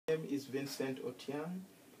My name is Vincent Otiang.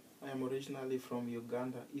 I am originally from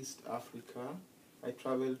Uganda, East Africa. I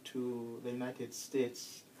traveled to the United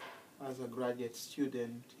States as a graduate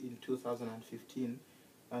student in 2015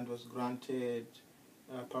 and was granted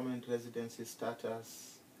permanent residency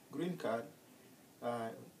status, green card,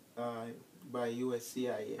 by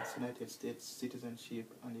USCIS, United States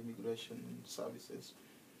Citizenship and Immigration Services.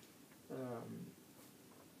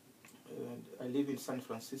 And I live in San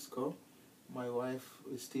Francisco. My wife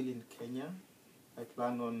is still in Kenya. I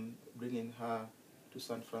plan on bringing her to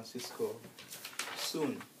San Francisco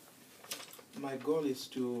soon. My goal is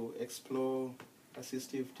to explore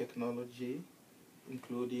assistive technology,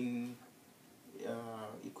 including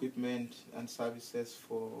equipment and services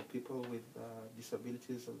for people with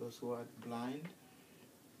disabilities, or those who are blind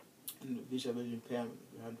and visual impairment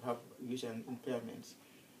and have vision impairments.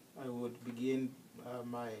 I would begin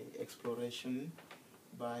my exploration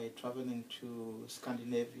by traveling to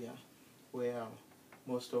Scandinavia, where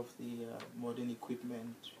most of the modern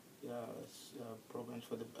equipment programs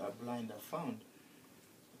for the blind are found.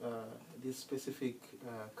 These specific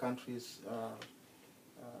countries are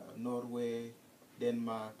Norway,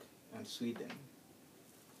 Denmark, and Sweden.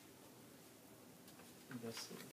 That's it.